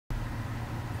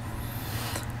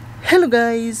Hello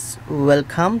guys,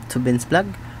 welcome to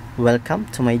benzblog, welcome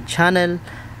to my channel.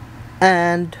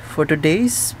 And for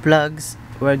today's vlogs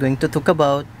we're going to talk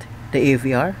about the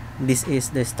AVR. This is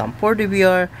the STAMFORD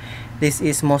AVR. This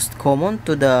is most common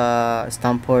to the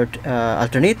STAMFORD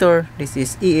alternator. This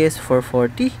is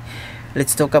AS440.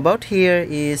 Let's talk about here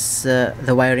is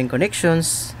the wiring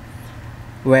connections,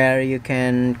 where you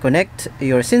can connect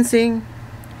your sensing,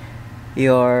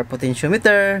 your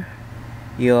potentiometer,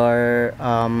 your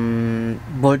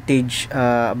voltage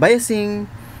biasing,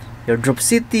 your drop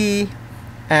city,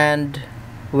 and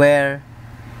where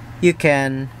you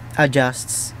can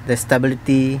adjust the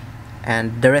stability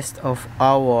and the rest of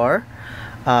our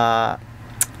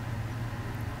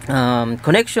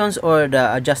connections, or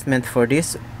the adjustment for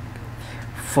this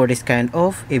kind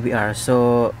of AVR.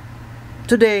 So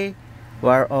today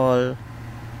we're all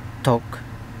talk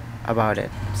about it.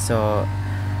 So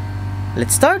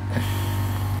let's start.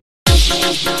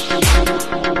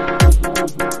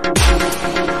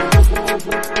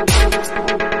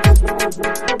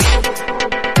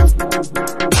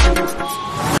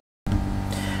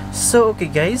 So okay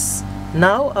guys,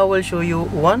 now I will show you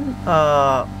one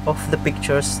of the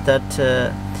pictures that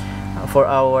for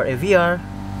our AVR.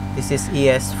 This is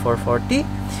AS440.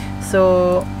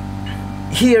 So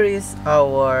here is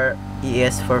our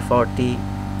AS440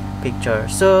 picture.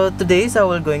 So today's I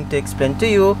will going to explain to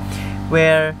you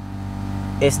where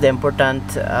is the important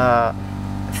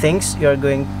things you're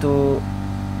going to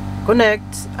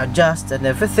connect, adjust, and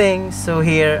everything. So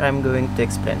here I'm going to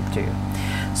explain to you.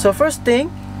 So first thing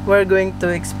we're going to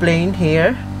explain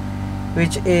here,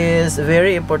 which is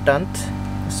very important.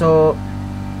 So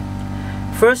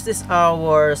first is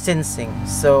our sensing.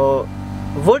 So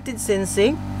voltage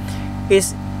sensing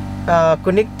is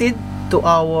connected to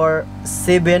our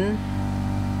 7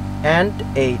 and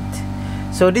 8.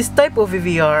 So this type of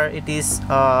AVR, it is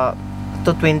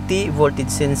 220 voltage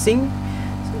sensing,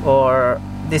 or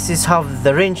this is have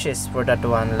the ranges for that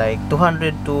one, like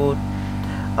 200 to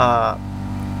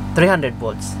 300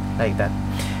 volts, like that.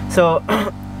 So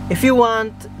if you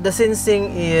want the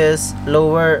sensing is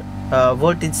lower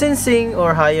voltage sensing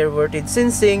or higher voltage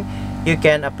sensing, you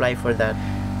can apply for that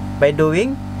by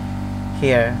doing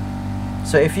here.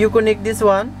 So if you connect this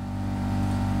one,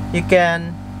 you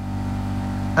can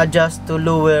adjust to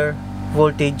lower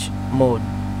voltage mode,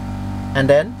 and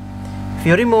then if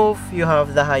you remove, you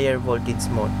have the higher voltage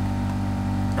mode.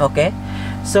 Okay,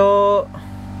 so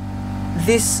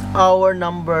these our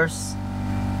numbers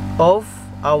of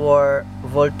our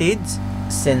voltage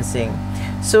sensing.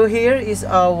 So here is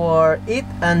our 8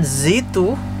 and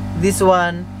Z2. This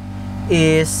one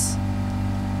is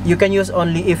you can use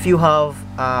only if you have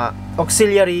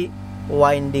auxiliary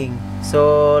winding.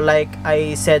 So like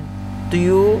I said to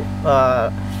you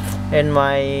in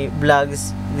my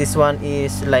blogs, this one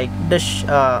is like the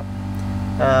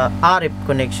RF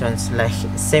connections, like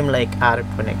same like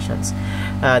RF connections.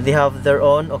 They have their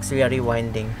own auxiliary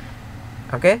winding.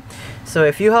 Okay, so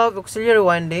if you have auxiliary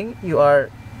winding, you are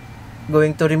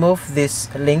going to remove this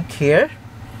link here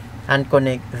and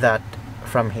connect that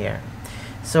from here.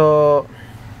 So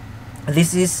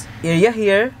this is area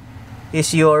here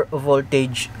is your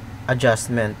voltage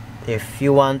adjustment. If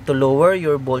you want to lower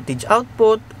your voltage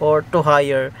output or to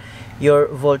higher your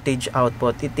voltage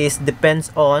output, it is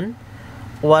depends on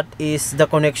what is the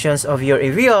connections of your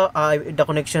AVR, the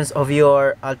connections of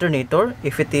your alternator.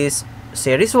 If it is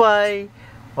series Y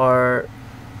or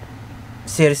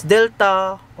series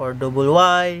delta or double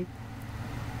Y,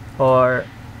 or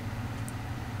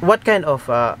what kind of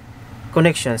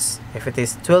connections, if it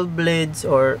is 12 leads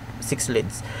or 6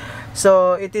 leads.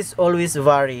 So it is always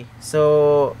vary.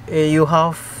 So you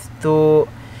have to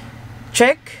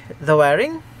check the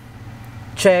wiring,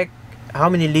 check how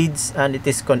many leads, and it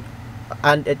is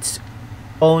and its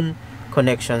own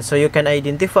connection, so you can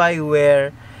identify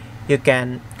where you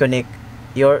can connect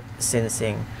your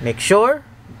sensing. Make sure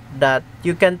that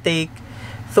you can take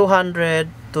 200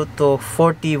 to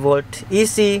 240 volt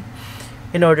AC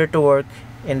in order to work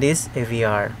in this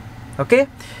AVR. Okay,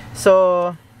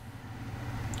 so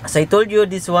as I told you,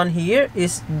 this one here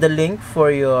is the link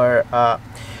for your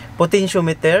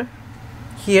potentiometer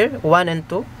here 1 and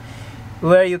 2,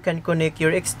 where you can connect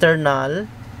your external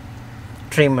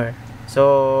trimmer.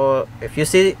 So if you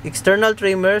see external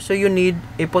trimmer, so you need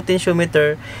a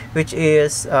potentiometer which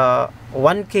is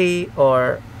 1K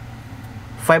or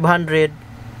 500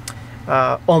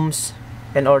 ohms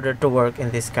in order to work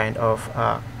in this kind of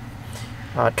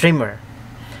trimmer.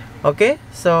 Okay,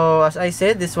 so as I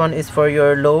said, this one is for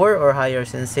your lower or higher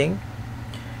sensing,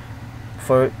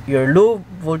 for your low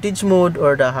voltage mode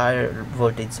or the higher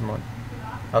voltage mode.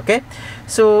 Okay,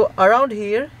 so around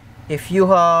here, if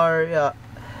you are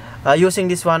using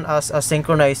this one as a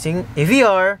synchronizing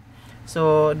AVR,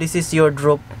 so this is your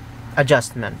drop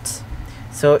adjustment.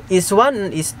 So is1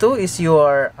 and is2 is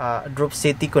your drop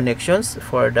city connections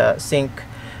for the sync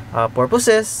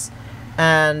purposes,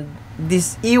 and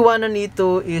this E1 and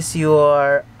E2 is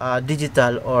your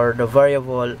digital or the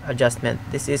variable adjustment.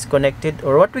 This is connected,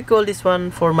 or what we call this one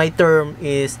for my term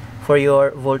is for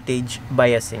your voltage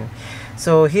biasing.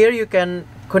 So here you can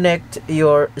connect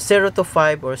your 0 to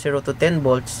 5 or 0 to 10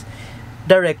 volts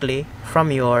directly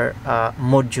from your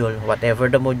module, whatever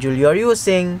the module you are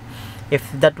using. If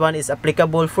that one is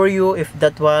applicable for you, if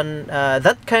that one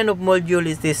that kind of module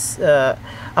is this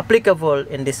applicable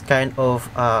in this kind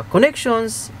of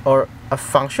connections or a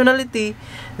functionality,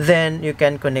 then you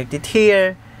can connect it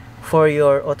here for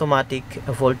your automatic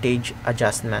voltage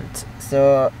adjustment.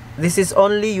 So this is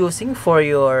only using for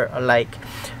your like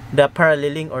the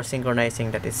paralleling or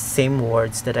synchronizing, that is same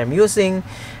words that I'm using.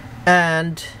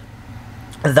 And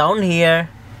down here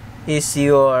is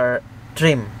your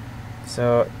trim.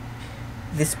 So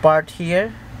this part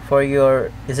here for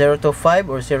your 0 to 5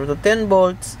 or 0 to 10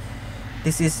 volts,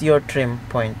 this is your trim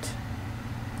point.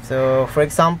 So for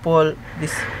example,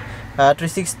 this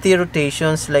 360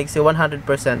 rotations, like say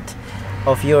 100%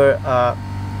 of your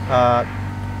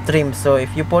trim. So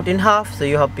if you put in half, so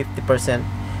you have 50%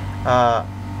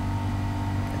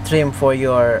 trim for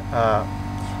your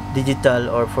digital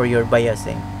or for your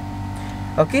biasing.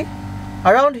 Okay,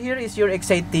 around here is your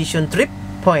excitation trip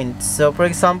point. So for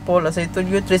example, as I told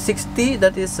you, 360,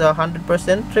 that is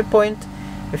 100% trip point.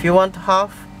 If you want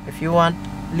half, if you want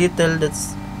little,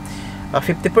 that's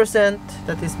 50%,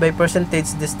 that is by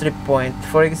percentage this trip point.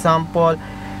 For example,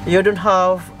 you don't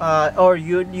have or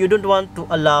you don't want to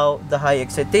allow the high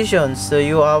excitation, so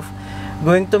you have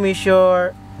going to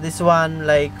measure this one,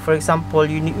 like for example,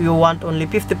 you want only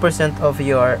 50% of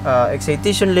your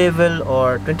excitation level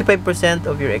or 25%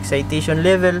 of your excitation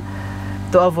level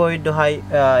to avoid the high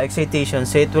excitation.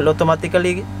 So it will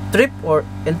automatically trip or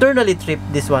internally trip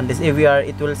this one, this AVR.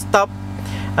 It will stop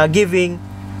giving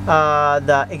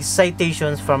the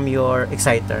excitations from your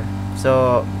exciter.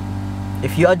 So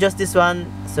if you adjust this one,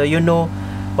 so you know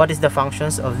what is the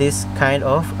functions of this kind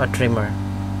of a trimmer.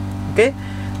 Okay,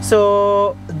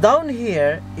 so down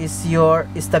here is your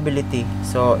stability.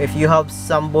 So if you have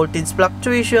some voltage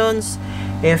fluctuations,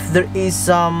 if there is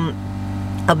some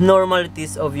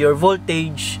abnormalities of your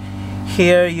voltage,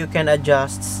 here you can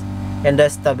adjust and the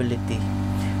stability.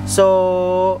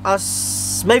 So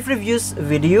as my previous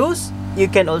videos, you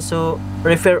can also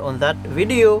refer on that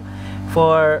video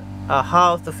for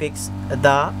how to fix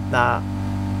the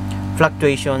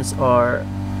fluctuations or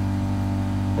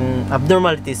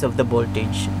abnormalities of the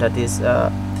voltage. That is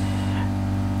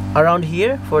around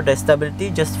here for the stability.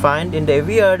 Just find in the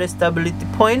AVR the stability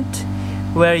point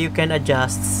where you can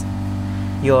adjust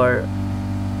your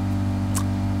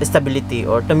stability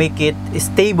or to make it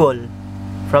stable,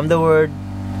 from the word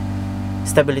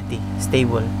stability,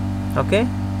 stable. Okay,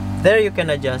 there you can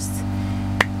adjust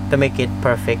to make it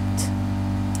perfect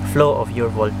flow of your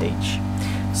voltage.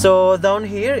 So down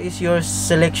here is your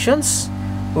selections,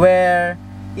 where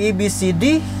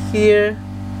ABCD here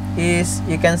is,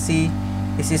 you can see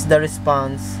this is the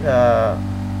response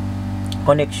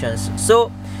connections.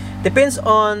 So depends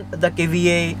on the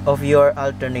kVA of your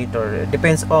alternator,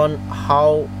 depends on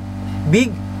how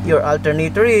big your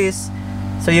alternator is,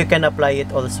 so you can apply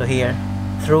it also here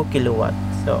through kilowatt.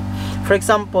 So for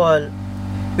example,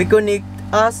 we connect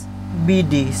as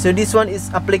BD, so this one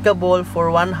is applicable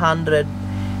for 100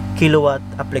 kilowatt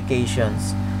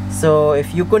applications. So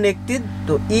if you connected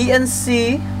to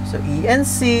ENC, so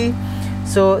ENC,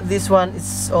 so this one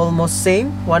is almost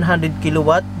same 100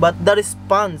 kilowatt, but the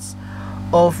response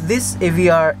of this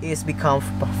AVR is become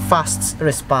fast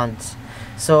response.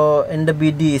 So in the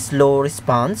BD is low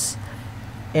response,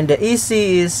 in the EC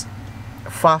is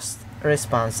fast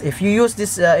response. If you use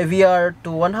this AVR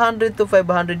to 100 to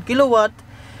 500 kilowatt,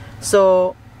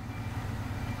 so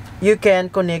you can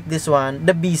connect this one,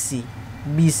 the BC.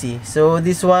 So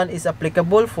this one is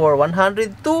applicable for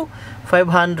 100 to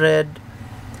 500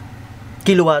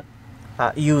 kilowatt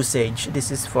usage. This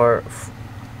is for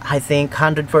I think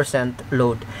 100%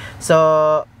 load.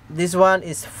 So this one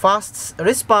is fast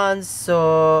response.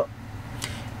 So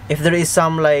if there is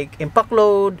some like impact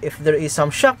load, if there is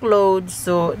some shock load,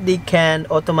 so they can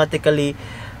automatically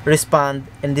respond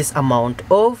in this amount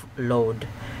of load.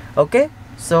 Okay,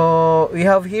 so we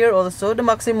have here also the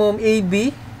maximum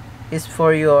AB is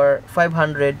for your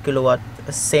 500 kilowatt,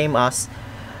 same as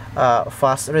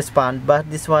fast respond, but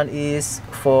this one is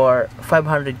for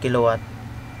 500 kilowatt.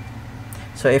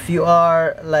 So if you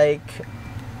are like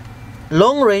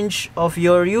long range of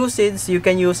your usage, you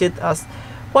can use it as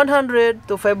 100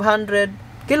 to 500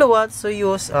 kilowatts, so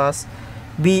use as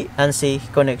B and C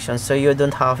connections, so you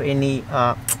don't have any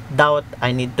doubt,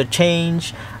 I need to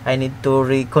change, I need to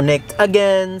reconnect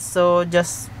again. So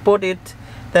just put it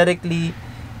directly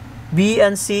B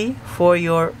and C for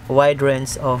your wide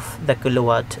range of the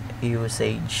kilowatt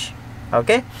usage.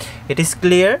 Okay, it is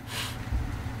clear.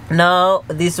 Now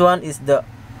this one is the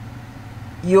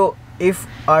if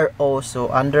are also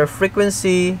under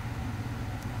frequency.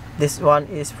 This one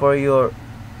is for your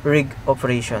rig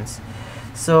operations.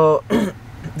 So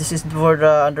this is for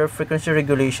the under frequency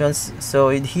regulations. So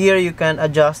in here you can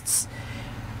adjust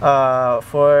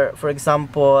for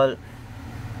example,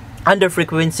 under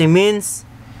frequency means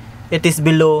it is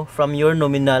below from your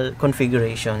nominal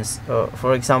configurations.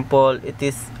 For example, it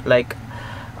is like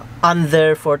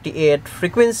under 48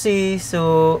 frequency,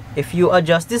 so if you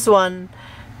adjust this one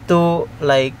to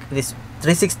like this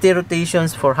 360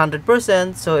 rotations for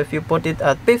 100%, so if you put it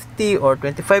at 50 or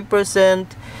 25%,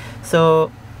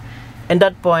 so in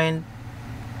that point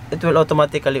it will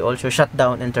automatically also shut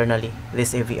down internally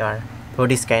this AVR for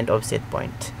this kind of set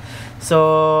point.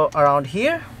 So around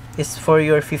here is for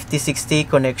your 50-60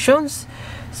 connections.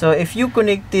 So if you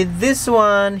connected this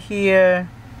one here,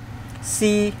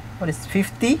 C, what is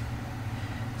 50,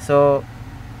 so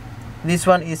this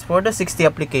one is for the 60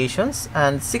 applications,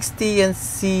 and 60 and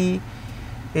C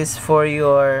is for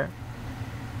your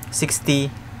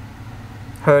 60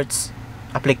 Hertz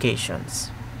applications.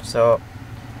 So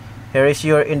here is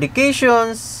your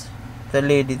indications. The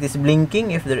LED is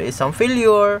blinking if there is some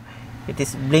failure. It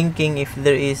is blinking if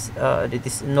there is it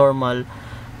is normal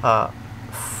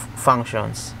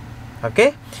functions.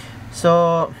 Okay,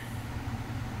 so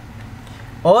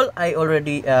all I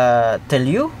already tell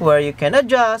you where you can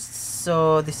adjust.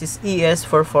 So this is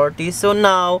AS440. So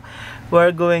now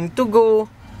we're going to go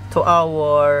to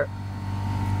our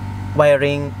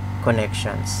wiring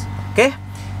connections. Okay,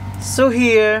 so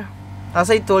here, as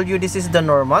I told you, this is the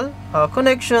normal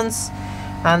connections,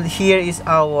 and here is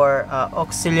our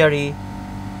auxiliary.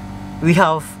 We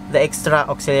have the extra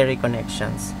auxiliary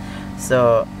connections.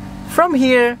 So from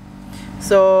here,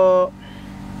 so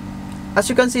as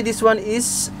you can see, this one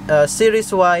is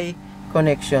series Y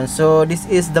connection. So this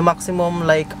is the maximum,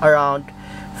 like around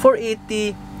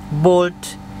 480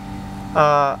 volt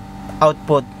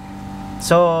output.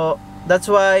 So that's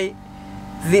why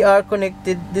we are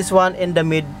connected this one in the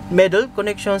middle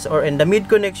connections or in the mid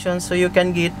connections, so you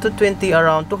can get to 20,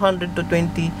 around 200 to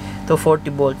 20 to 40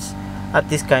 volts at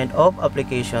this kind of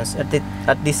applications, at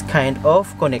this kind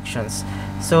of connections.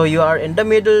 So you are in the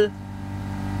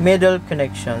middle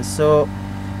connections. So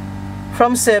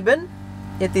from 7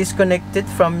 it is connected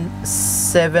from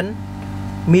 7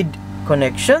 mid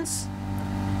connections.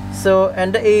 So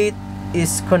and the 8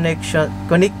 is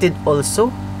connected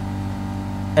also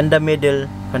and the middle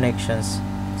connections.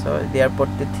 So they are put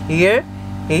it here,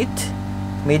 8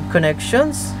 mid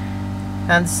connections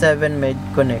and 7 mid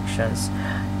connections.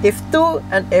 F2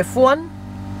 and F1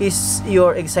 is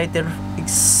your exciter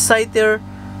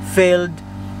failed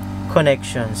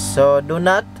connections. So do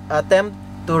not attempt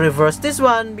to reverse this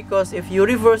one, because if you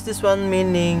reverse this one,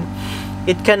 meaning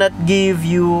it cannot give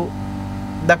you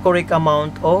the correct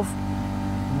amount of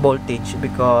voltage,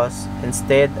 because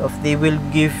instead of they will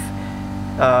give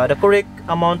the correct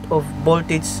amount of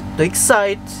voltage to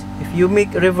excite, if you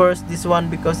make reverse this one,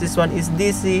 because this one is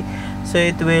DC, so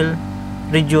it will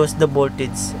reduce the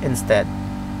voltage instead.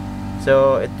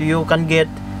 So you can get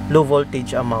low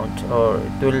voltage amount, or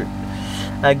it will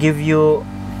give you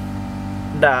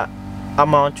the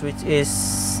amount which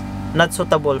is not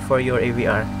suitable for your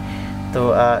AVR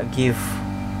to give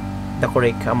the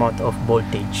correct amount of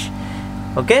voltage.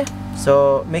 Okay,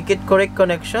 so make it correct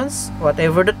connections,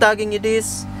 whatever the tagging it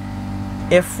is.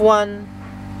 F1,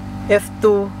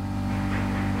 F2,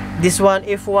 this one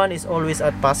F1 is always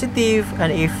at positive,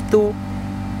 and F2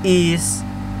 is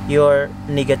your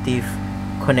negative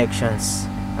connections.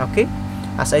 Okay,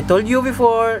 as I told you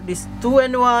before, this 2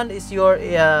 and 1 is your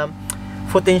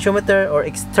potentiometer or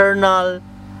external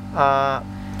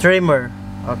trimmer.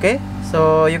 Okay,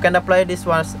 so you can apply this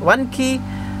one 1 key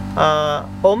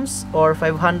ohms or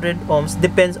 500 ohms,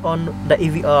 depends on the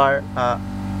AVR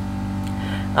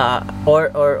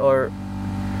or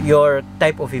your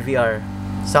type of AVR.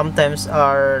 Sometimes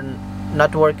are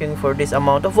not working for this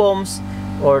amount of ohms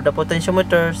or the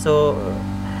potentiometer, so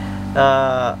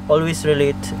always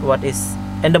relate what is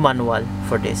in the manual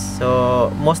for this.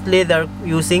 So mostly they're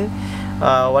using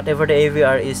whatever the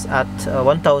AVR is at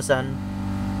 1000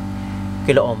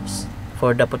 kilo ohms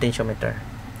for the potentiometer.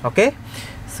 Okay,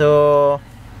 so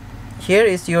here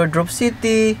is your drop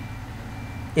city.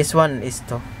 Is 1 is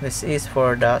 2. This is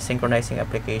for the synchronizing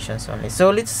applications only.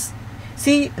 So let's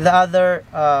see the other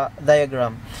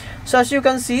diagram. So as you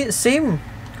can see, same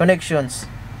connections,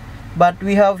 but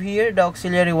we have here the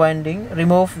auxiliary winding.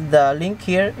 Remove the link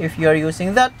here if you are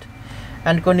using that,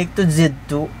 and connect to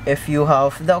Z2 if you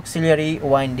have the auxiliary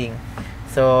winding.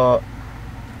 So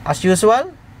as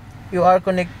usual, you are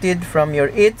connected from your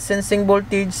 8 sensing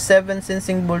voltage, 7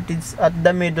 sensing voltage at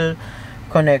the middle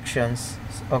connections.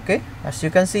 Okay, as you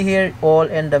can see here, all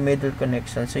in the middle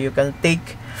connection. So you can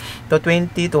take to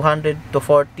 20 to 100 to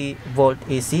 40 volt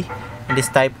AC in this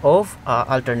type of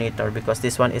alternator, because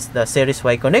this one is the series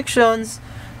Y connections.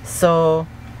 So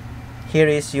here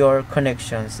is your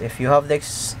connections. If you have the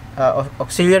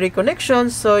auxiliary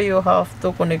connections, so you have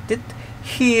to connect it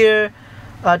here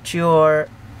at your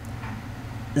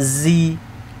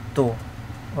Z2.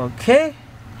 Okay,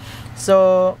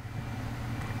 so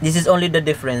this is only the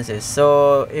differences.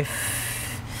 So if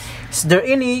is there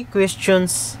any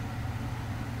questions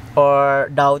or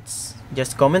doubts,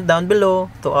 just comment down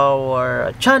below to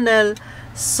our channel,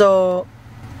 so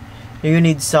you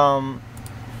need some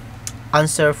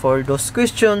answer for those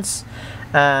questions,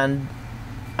 and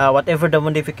whatever the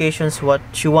modifications what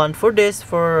you want for this,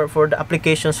 for the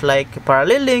applications like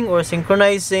paralleling or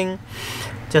synchronizing,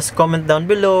 just comment down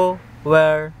below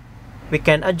where we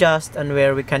can adjust and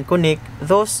where we can connect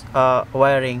those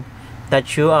wiring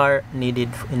that you are needed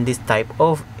in this type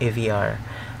of AVR.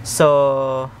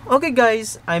 So okay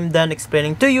guys, I'm done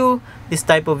explaining to you this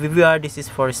type of AVR. This is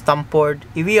for STAMFORD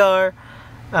AVR.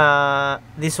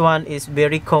 This one is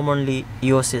very commonly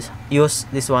used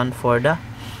this one for the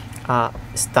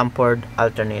STAMFORD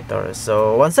alternator.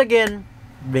 So once again,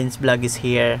 benzblogs is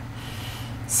here.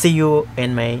 See you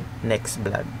in my next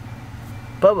vlog.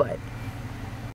 Bye bye.